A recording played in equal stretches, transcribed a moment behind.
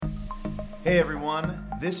Hey everyone,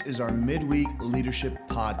 this is our midweek leadership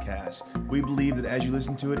podcast. We believe that as you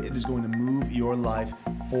listen to it, it is going to move your life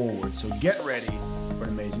forward. So get ready for an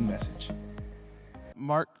amazing message.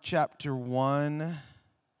 Mark chapter 1,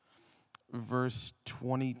 verse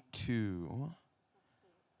 22.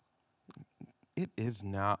 It is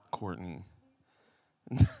not Courtney.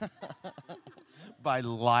 By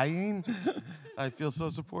lying, I feel so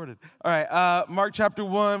supported. All right, Mark chapter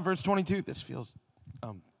 1, verse 22. This feels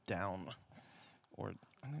down. Or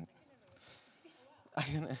I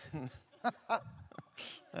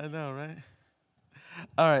know, right?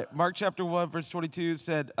 All right, Mark chapter 1, verse 22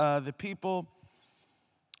 said, the people,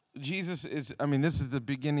 this is the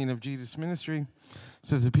beginning of Jesus' ministry. It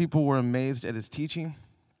says the people were amazed at his teaching,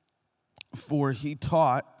 for he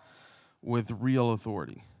taught with real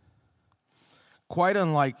authority, quite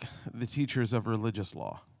unlike the teachers of religious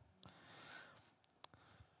law.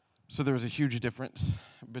 So there was a huge difference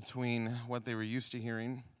between what they were used to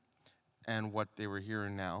hearing and what they were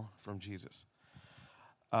hearing now from Jesus.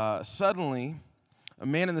 Suddenly, a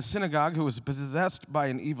man in the synagogue who was possessed by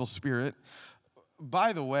an evil spirit.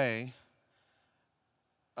 By the way,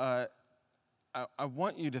 I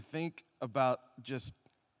want you to think about just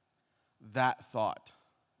that thought.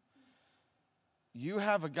 You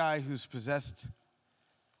have a guy who's possessed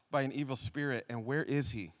by an evil spirit, and where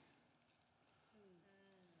is he?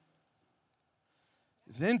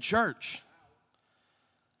 He's in church.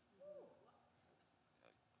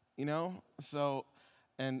 You know? So,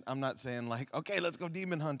 and I'm not saying like, okay, let's go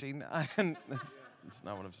demon hunting. That's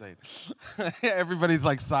not what I'm saying. Everybody's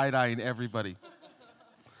like side-eyeing everybody.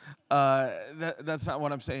 That's not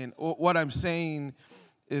what I'm saying. What I'm saying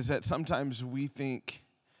is that sometimes we think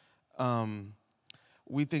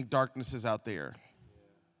darkness is out there.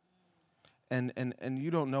 And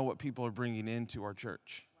you don't know what people are bringing into our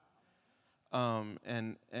church.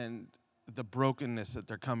 And the brokenness that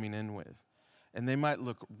they're coming in with. And they might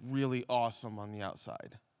look really awesome on the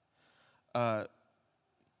outside. But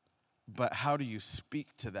how do you speak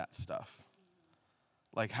to that stuff?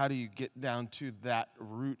 Like, how do you get down to that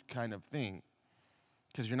root kind of thing?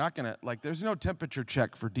 Because you're not going to, like, there's no temperature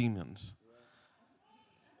check for demons.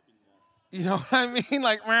 You know what I mean?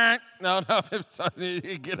 Like, no,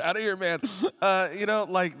 get out of here, man.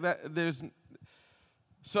 Like that. There's.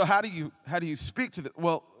 So how do you speak to the?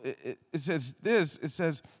 Well, it says this. It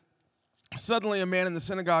says, suddenly a man in the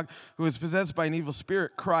synagogue who was possessed by an evil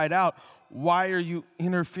spirit cried out, "Why are you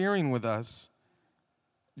interfering with us,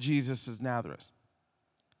 Jesus of Nazareth?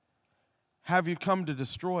 Have you come to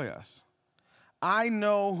destroy us? I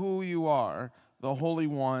know who you are, the Holy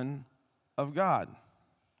One of God."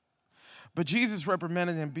 But Jesus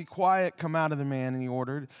reprimanded him. "Be quiet, come out of the man," and he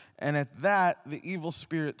ordered. And at that, the evil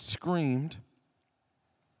spirit screamed,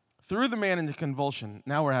 threw the man into convulsion.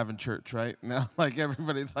 Now we're having church, right? Now, like,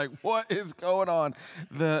 everybody's like, what is going on?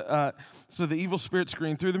 So the evil spirit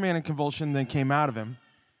screamed, threw the man in convulsion, then came out of him.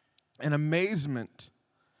 And amazement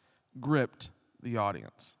gripped the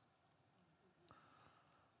audience.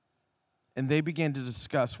 And they began to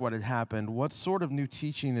discuss what had happened. "What sort of new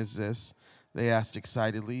teaching is this?" they asked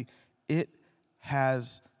excitedly. "It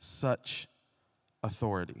has such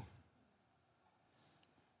authority.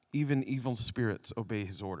 Even evil spirits obey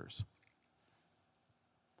his orders."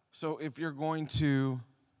 So if you're going to,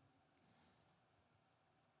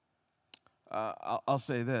 I'll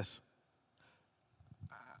say this.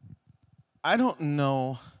 I don't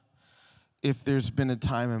know if there's been a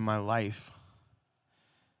time in my life,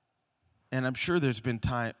 and I'm sure there's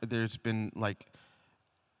been like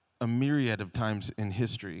a myriad of times in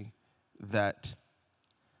history that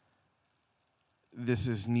this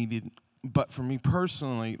is needed. But for me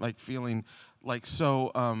personally, like feeling like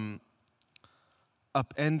so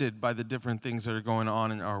upended by the different things that are going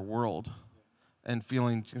on in our world, and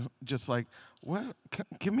feeling just like, what?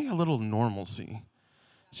 Give me a little normalcy.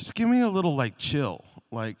 Just give me a little like chill.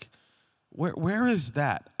 Like, where is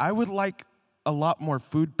that? I would like a lot more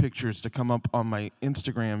food pictures to come up on my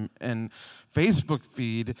Instagram and Facebook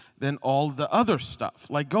feed than all the other stuff.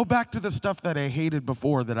 Like, go back to the stuff that I hated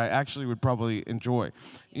before that I actually would probably enjoy.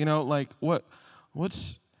 You know, like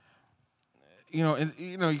what's, you know, and,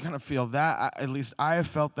 you know, you kind of feel that. At least I have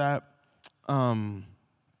felt that. And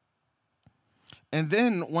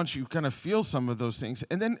then once you kind of feel some of those things,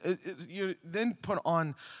 and then you then put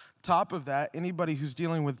on top of that, anybody who's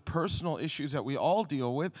dealing with personal issues that we all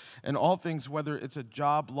deal with, and all things, whether it's a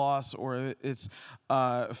job loss or it's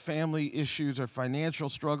family issues or financial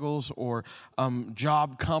struggles or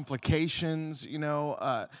job complications, you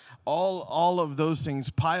know, all of those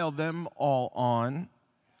things, pile them all on.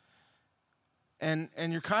 And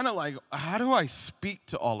you're kind of like, how do I speak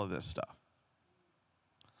to all of this stuff?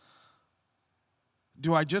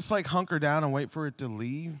 do I just like hunker down and wait for it to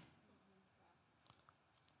leave?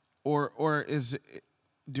 Or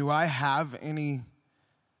do I have any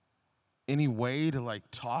way to like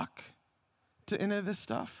talk to any of this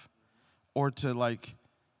stuff? Or to like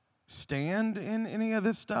stand in any of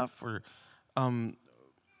this stuff? Or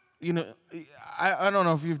you know, I don't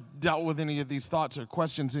know if you've dealt with any of these thoughts or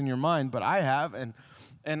questions in your mind, but I have,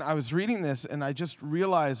 and I was reading this, and I just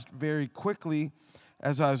realized very quickly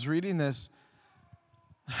as I was reading this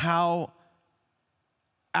how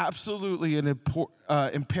absolutely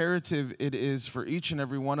imperative it is for each and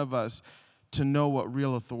every one of us to know what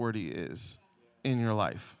real authority is in your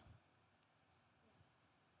life.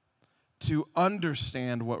 To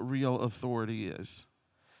understand what real authority is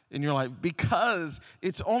in your life, because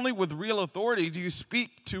it's only with real authority do you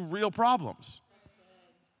speak to real problems.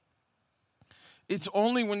 It's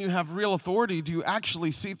only when you have real authority do you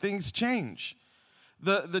actually see things change.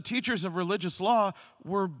 The teachers of religious law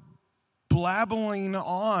were blabbling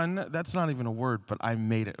on. That's not even a word, but I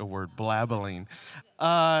made it a word, blabbling.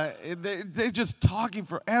 They're just talking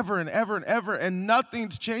forever and ever and ever, and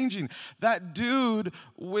nothing's changing. That dude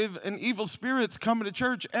with an evil spirit's coming to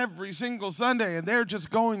church every single Sunday, and they're just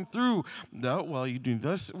going through, no, well, you do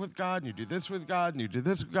this with God, and you do this with God, and you do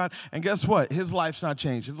this with God, and guess what? His life's not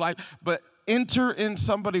changed. His life, but enter in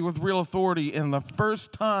somebody with real authority, and the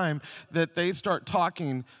first time that they start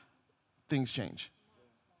talking, things change.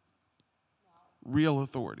 Real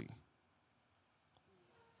authority.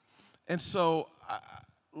 And so,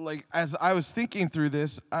 like, as I was thinking through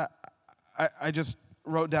this, I just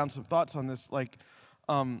wrote down some thoughts on this, like,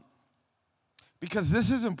 because this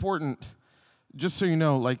is important, just so you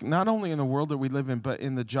know, like, not only in the world that we live in, but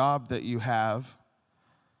in the job that you have,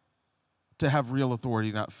 to have real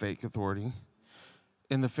authority, not fake authority.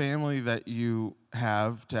 In the family that you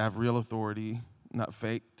have, to have real authority, not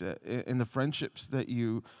fake. In the friendships that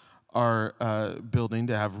you are building,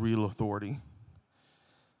 to have real authority.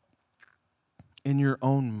 In your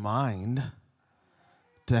own mind,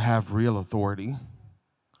 to have real authority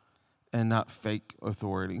and not fake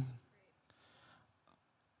authority.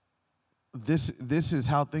 This is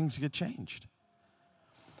how things get changed.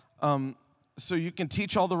 So you can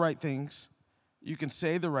teach all the right things, you can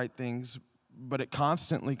say the right things, but it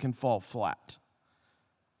constantly can fall flat.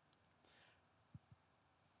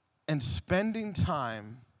 And spending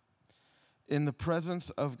time in the presence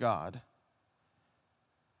of God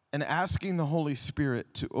and asking the Holy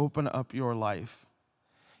Spirit to open up your life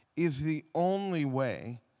is the only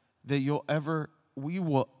way that we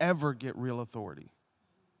will ever get real authority.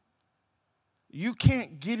 You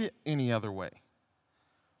can't get it any other way.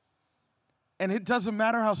 And it doesn't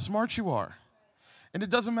matter how smart you are. And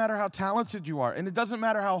it doesn't matter how talented you are. And it doesn't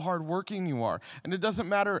matter how hardworking you are. And it doesn't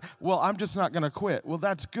matter, well, I'm just not going to quit. Well,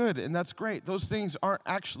 that's good and that's great. Those things aren't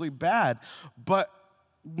actually bad. But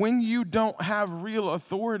when you don't have real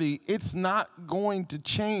authority, it's not going to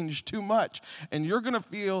change too much. And you're going to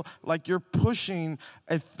feel like you're pushing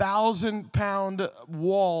a 1,000-pound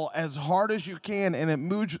wall as hard as you can, and it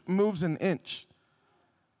moves an inch.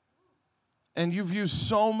 And you've used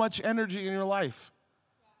so much energy in your life.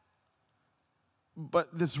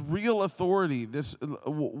 But this real authority,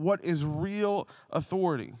 what is real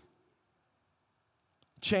authority,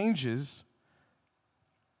 changes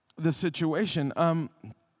the situation.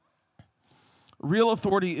 Real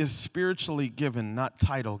authority is spiritually given, not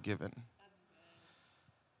title given.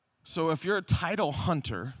 So if you're a title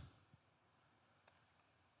hunter,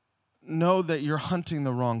 know that you're hunting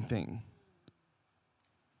the wrong thing.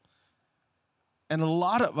 And a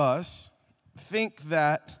lot of us think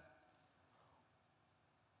that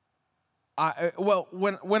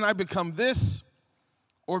when I become this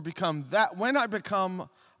or become that, when I become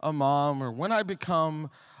a mom, or when I become,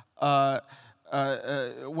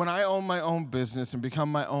 when I own my own business and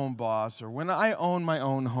become my own boss, or when I own my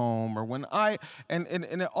own home, or when and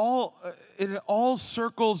it all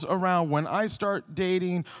circles around when I start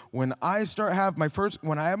dating, when I have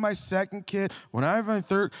my second kid, when I have my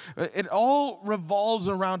third, it all revolves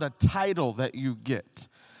around a title that you get.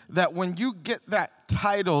 That when you get that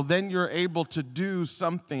title, then you're able to do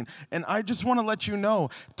something. And I just want to let you know,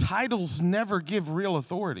 titles never give real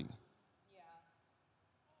authority.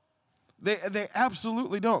 Yeah. They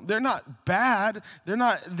absolutely don't. They're not bad.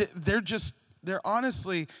 They're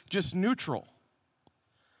honestly just neutral.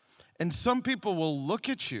 And some people will look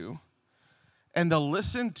at you and they'll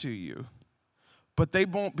listen to you, but they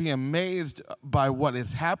won't be amazed by what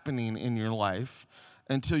is happening in your life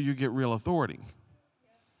until you get real authority.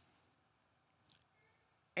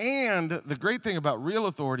 And the great thing about real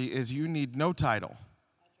authority is you need no title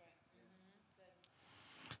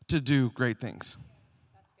to do great things.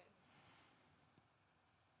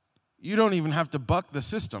 you don't even have to buck the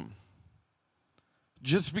system.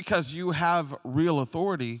 Just because you have real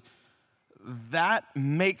authority, that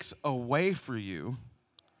makes a way for you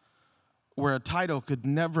where a title could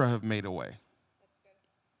never have made a way.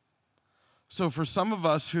 So for some of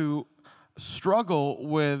us who struggle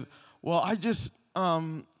with, well, I just,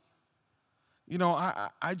 I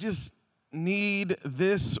just need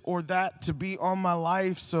this or that to be on my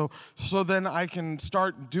life, so then I can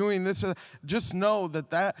start doing this. Just know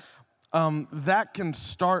that can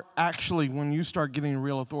start actually when you start getting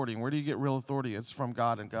real authority. And where do you get real authority? It's from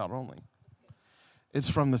God and God only. It's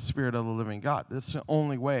from the Spirit of the living God. That's the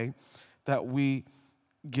only way that we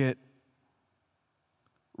get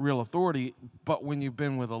real authority. But when you've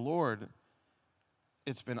been with the Lord,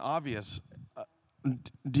 it's been obvious.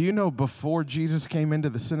 Do you know before Jesus came into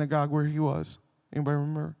the synagogue where he was? Anybody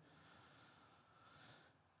remember?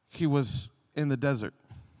 He was in the desert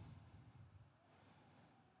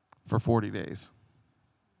for 40 days.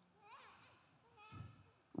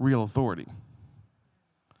 Real authority.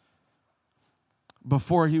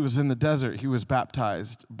 Before he was in the desert, he was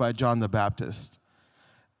baptized by John the Baptist.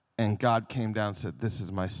 And God came down and said, "This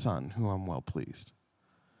is my son, who I'm well pleased."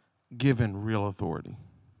 Given real authority.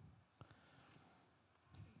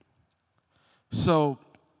 So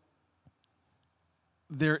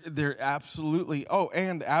they're absolutely,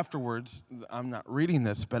 and afterwards, I'm not reading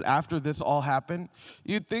this, but after this all happened,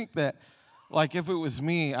 you'd think that, like, if it was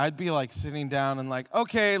me, I'd be like sitting down and like,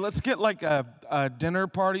 okay, let's get like a dinner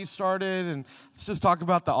party started and let's just talk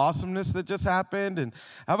about the awesomeness that just happened. And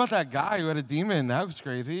how about that guy who had a demon? That was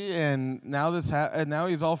crazy. And now and now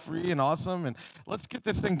he's all free and awesome. And let's get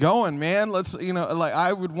this thing going, man. Let's, like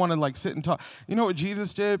I would want to like sit and talk. You know what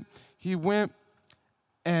Jesus did? He went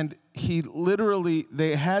and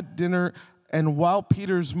they had dinner. And while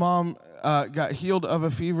Peter's mom got healed of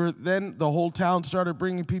a fever, then the whole town started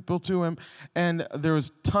bringing people to him, and there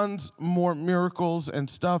was tons more miracles and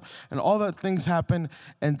stuff, and all that things happened.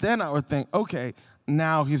 And then I would think, okay,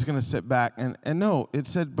 now he's going to sit back. And no, it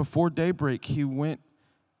said before daybreak, he went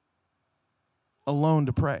alone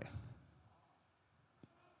to pray.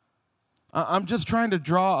 I'm just trying to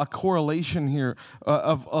draw a correlation here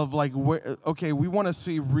of like, okay, we want to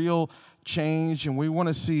see real change and we want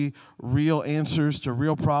to see real answers to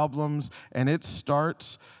real problems, and it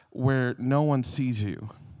starts where no one sees you.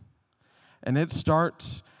 And it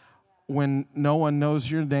starts when no one knows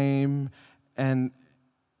your name, and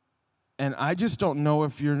I just don't know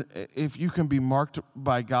if you can be marked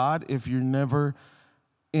by God if you're never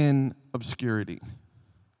in obscurity.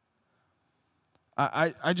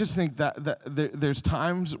 I just think that there's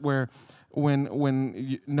times where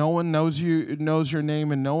when no one knows your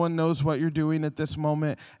name, and no one knows what you're doing at this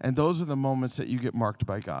moment, and those are the moments that you get marked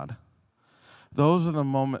by God. Those are the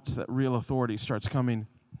moments that real authority starts coming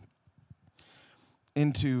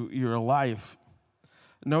into your life.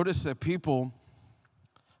 Notice that people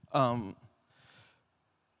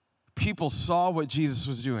saw what Jesus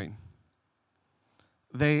was doing.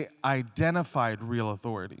 They identified real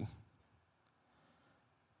authority.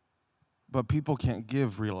 But people can't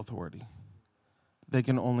give real authority. They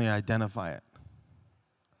can only identify it.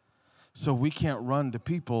 So we can't run to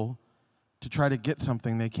people to try to get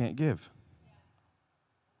something they can't give.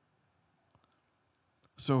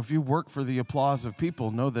 So if you work for the applause of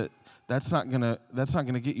people, know that that's not gonna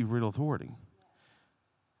get you real authority.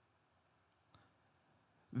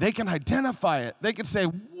 They can identify it. They can say,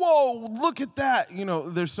 "Whoa, look at that."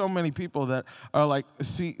 There's so many people that are like,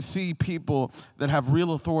 see people that have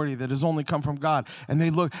real authority that has only come from God. And they're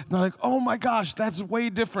like, "Oh my gosh, that's way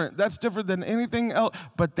different. That's different than anything else."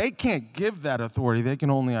 But they can't give that authority. They can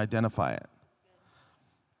only identify it.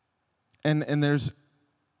 And there's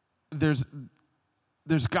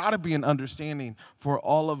got to be an understanding for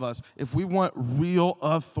all of us if we want real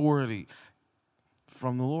authority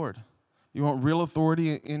from the Lord. You want real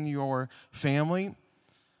authority in your family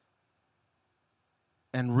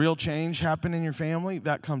and real change happen in your family?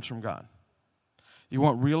 That comes from God. You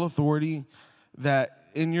want real authority that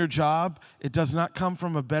in your job, it does not come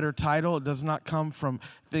from a better title. It does not come from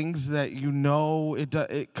things that you know.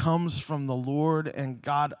 It comes from the Lord, and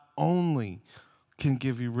God only can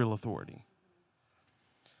give you real authority.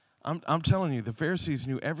 I'm telling you, the Pharisees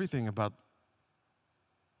knew everything about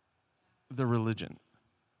the religion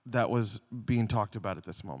that was being talked about at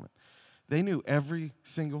this moment. They knew every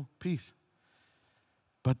single piece,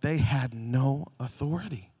 but they had no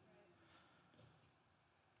authority.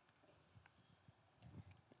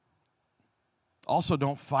 Also,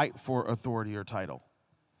 don't fight for authority or title,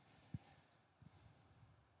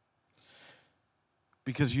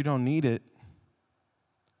 because you don't need it,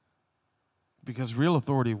 because real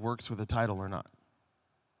authority works with a title or not.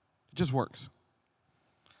 It just works.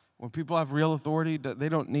 When people have real authority,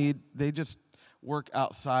 they just work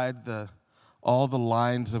outside all the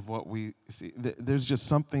lines of what we see. There's just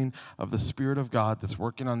something of the Spirit of God that's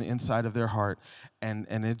working on the inside of their heart, and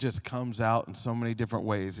it just comes out in so many different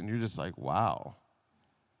ways, and you're just like, wow,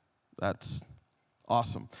 that's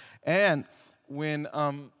awesome. And when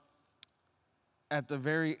at the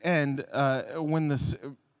very end, remember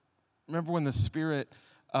when the Spirit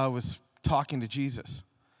was talking to Jesus?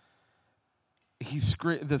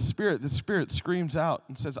 The Spirit screams out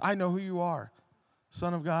and says, "I know who you are,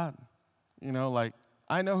 Son of God." You know, like,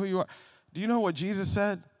 I know who you are. Do you know what Jesus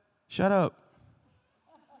said? Shut up.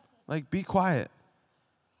 Like, be quiet.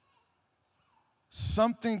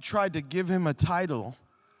 Something tried to give him a title.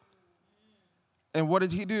 And what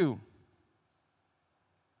did he do?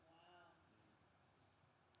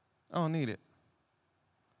 I don't need it.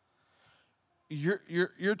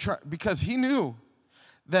 You're trying, because he knew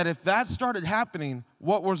that if that started happening,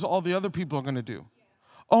 what was all the other people going to do?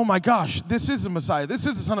 Oh my gosh, this is the Messiah. This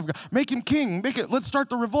is the Son of God. Make him king. Let's start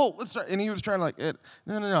the revolt. And he was trying to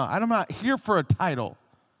no. I'm not here for a title.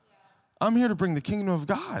 I'm here to bring the kingdom of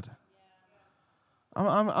God.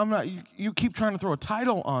 I'm not, you keep trying to throw a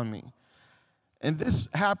title on me. And this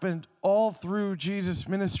happened all through Jesus'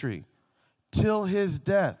 ministry till his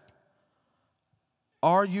death.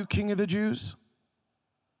 Are you King of the Jews?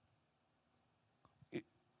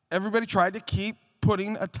 Everybody tried to keep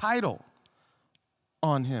putting a title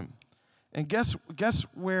on him. And guess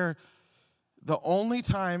where the only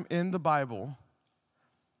time in the Bible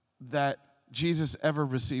that Jesus ever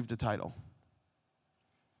received a title?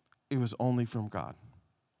 It was only from God.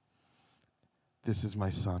 This is my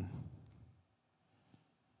son.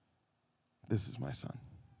 This is my son.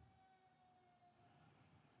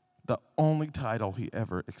 The only title he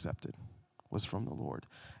ever accepted was from the Lord.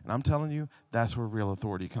 And I'm telling you, that's where real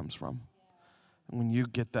authority comes from. When you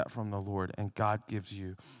get that from the Lord and God gives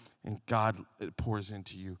you, and God pours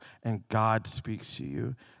into you, and God speaks to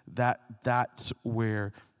you, that's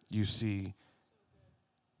where you see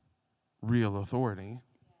real authority.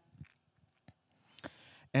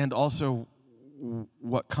 And also,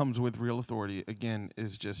 what comes with real authority, again,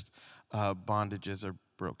 is just bondages are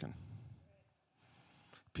broken.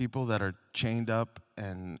 People that are chained up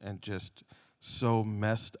and just so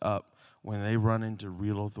messed up, when they run into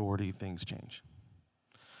real authority, things change.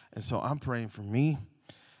 And so I'm praying for me,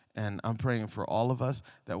 and I'm praying for all of us,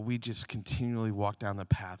 that we just continually walk down the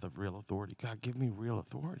path of real authority. God, give me real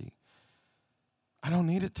authority. I don't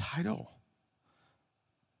need a title.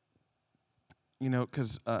 You know,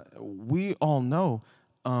 because we all know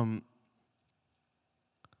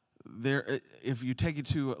if you take it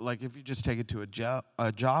to, like, if you just take it to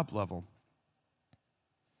a job level,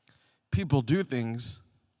 people do things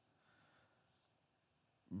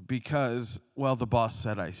because, well, the boss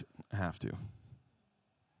said I have to.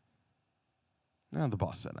 No, the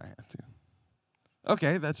boss said I have to.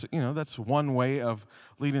 Okay, that's one way of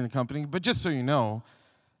leading a company. But just so you know,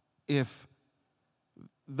 if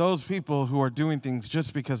those people who are doing things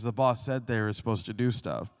just because the boss said they were supposed to do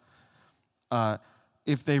stuff,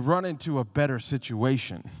 if they run into a better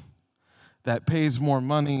situation that pays more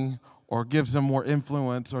money or gives them more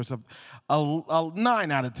influence or something,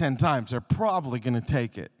 9 out of 10 times they're probably going to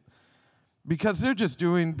take it. Because they're just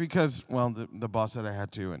doing, well, the boss said I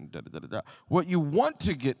had to, and da-da-da-da-da. What you want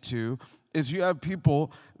to get to is you have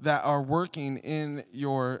people that are working in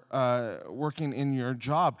your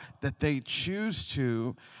job that they choose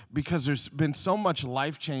to, because there's been so much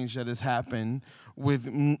life change that has happened with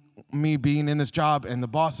me being in this job and the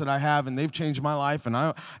boss that I have, and they've changed my life, and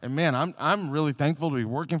I'm really thankful to be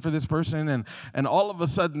working for this person, and all of a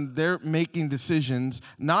sudden they're making decisions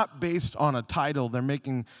not based on a title, they're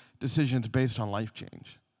making decisions based on life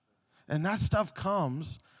change. And that stuff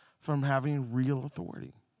comes from having real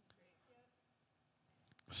authority.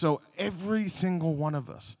 So every single one of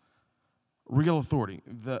us, real authority,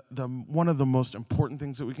 the one of the most important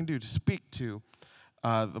things that we can do to speak to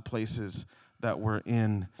the places that we're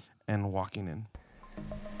in and walking in.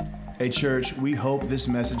 Hey, church, we hope this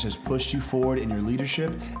message has pushed you forward in your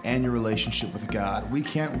leadership and your relationship with God. We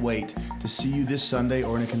can't wait to see you this Sunday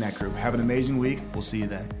or in a Connect group. Have an amazing week. We'll see you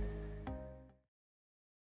then.